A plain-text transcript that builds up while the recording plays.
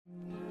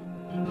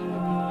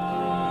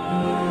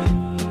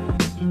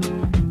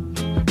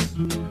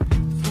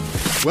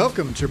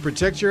Welcome to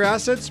Protect Your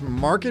Assets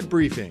Market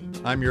Briefing.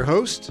 I'm your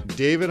host,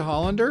 David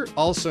Hollander,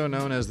 also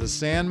known as the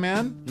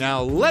Sandman.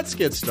 Now let's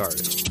get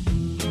started.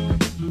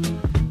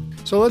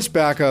 So let's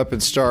back up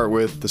and start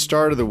with the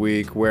start of the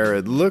week where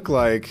it looked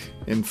like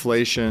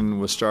inflation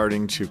was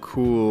starting to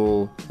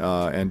cool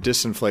and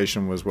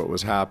disinflation was what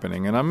was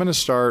happening. And I'm going to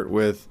start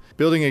with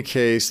building a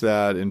case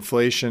that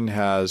inflation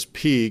has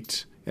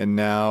peaked and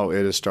now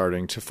it is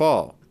starting to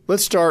fall.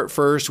 Let's start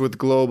first with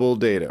global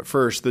data.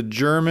 First, the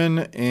German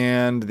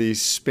and the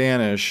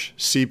Spanish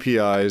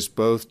CPIs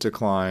both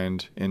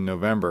declined in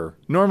November.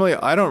 Normally,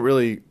 I don't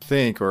really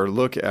think or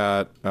look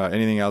at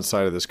anything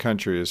outside of this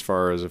country as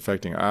far as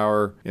affecting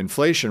our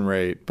inflation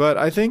rate, but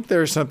I think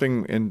there's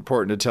something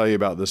important to tell you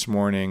about this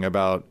morning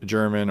about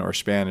German or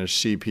Spanish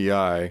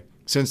CPI.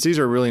 Since these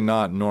are really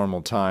not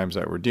normal times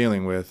that we're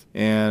dealing with,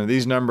 and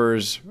these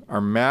numbers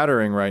are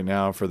mattering right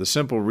now for the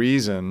simple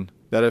reason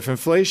that if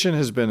inflation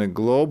has been a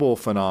global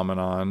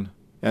phenomenon,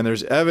 and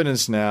there's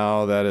evidence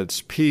now that it's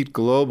peaked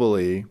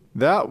globally,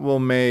 that will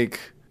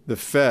make the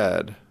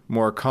Fed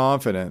more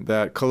confident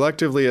that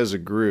collectively as a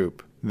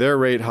group, their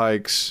rate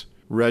hikes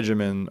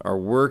regimen are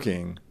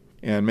working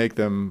and make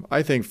them,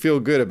 I think, feel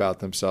good about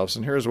themselves.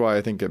 And here's why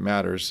I think it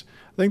matters.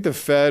 I think the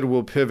Fed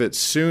will pivot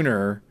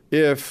sooner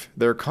if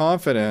they're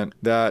confident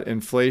that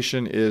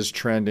inflation is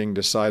trending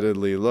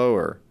decidedly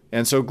lower.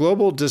 And so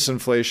global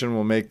disinflation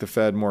will make the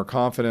Fed more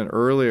confident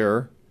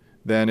earlier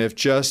than if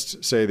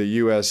just, say, the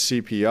U.S.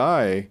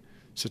 CPI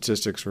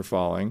statistics were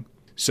falling.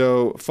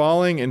 So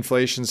falling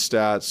inflation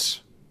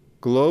stats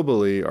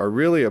globally are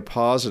really a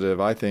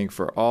positive, I think,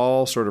 for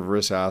all sort of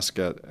risk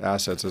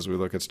assets as we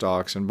look at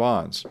stocks and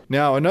bonds.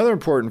 Now, another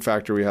important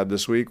factor we had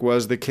this week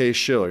was the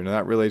Case-Shiller. Now,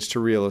 that relates to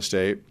real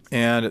estate.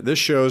 And this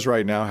shows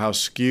right now how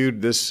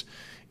skewed this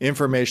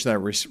information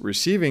that we're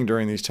receiving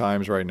during these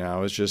times right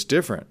now is just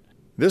different.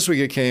 This week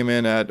it came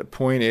in at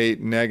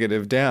 0.8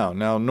 negative down.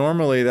 Now,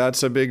 normally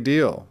that's a big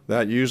deal.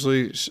 That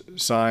usually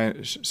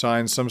signs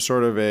some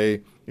sort of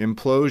a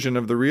implosion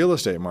of the real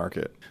estate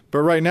market. But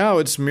right now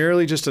it's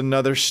merely just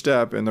another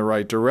step in the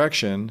right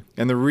direction.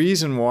 And the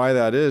reason why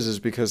that is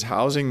because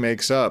housing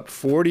makes up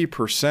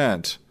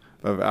 40%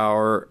 of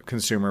our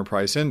consumer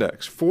price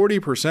index.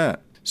 40%.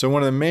 So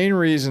one of the main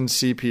reasons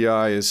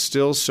CPI is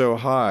still so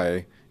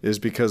high is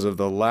because of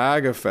the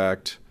lag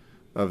effect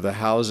of the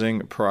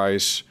housing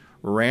price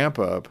ramp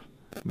up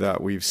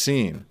that we've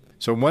seen.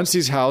 So once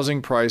these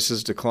housing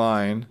prices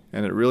decline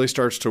and it really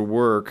starts to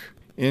work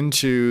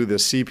into the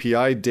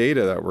CPI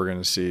data that we're going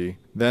to see,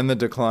 then the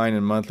decline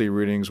in monthly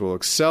readings will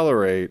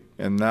accelerate,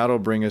 and that'll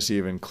bring us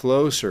even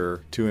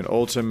closer to an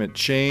ultimate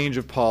change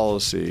of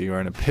policy, or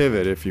a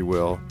pivot, if you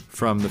will,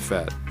 from the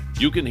Fed.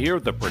 You can hear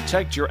the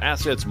Protect Your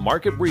Assets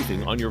Market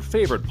Briefing on your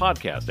favorite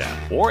podcast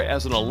app or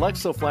as an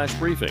Alexa flash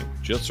briefing.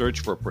 Just search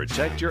for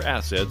Protect Your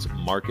Assets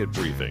Market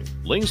Briefing.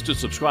 Links to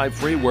subscribe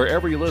free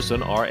wherever you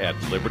listen are at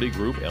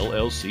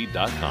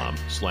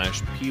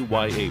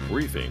libertygroupllc.com/PYA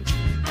briefing.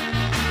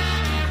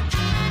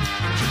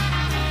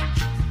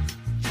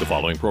 The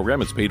following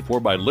program is paid for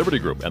by Liberty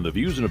Group, and the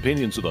views and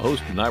opinions of the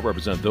host do not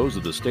represent those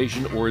of the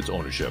station or its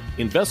ownership.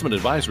 Investment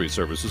advisory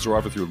services are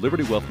offered through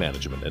Liberty Wealth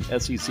Management, an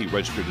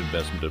SEC-registered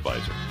investment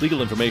advisor.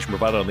 Legal information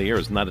provided on the air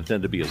is not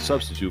intended to be a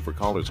substitute for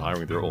callers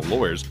hiring their own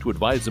lawyers to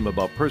advise them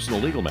about personal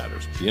legal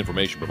matters. The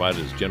information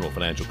provided is general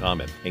financial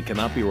comment and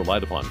cannot be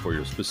relied upon for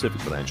your specific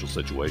financial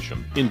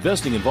situation.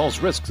 Investing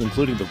involves risks,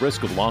 including the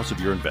risk of loss of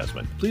your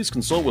investment. Please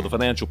consult with a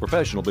financial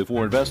professional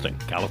before investing.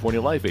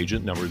 California Life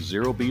Agent number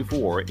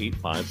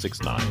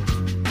 0B48569.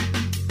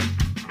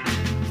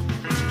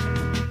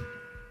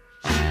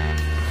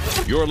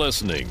 You're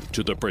listening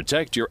to the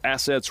Protect Your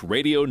Assets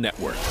Radio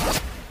Network.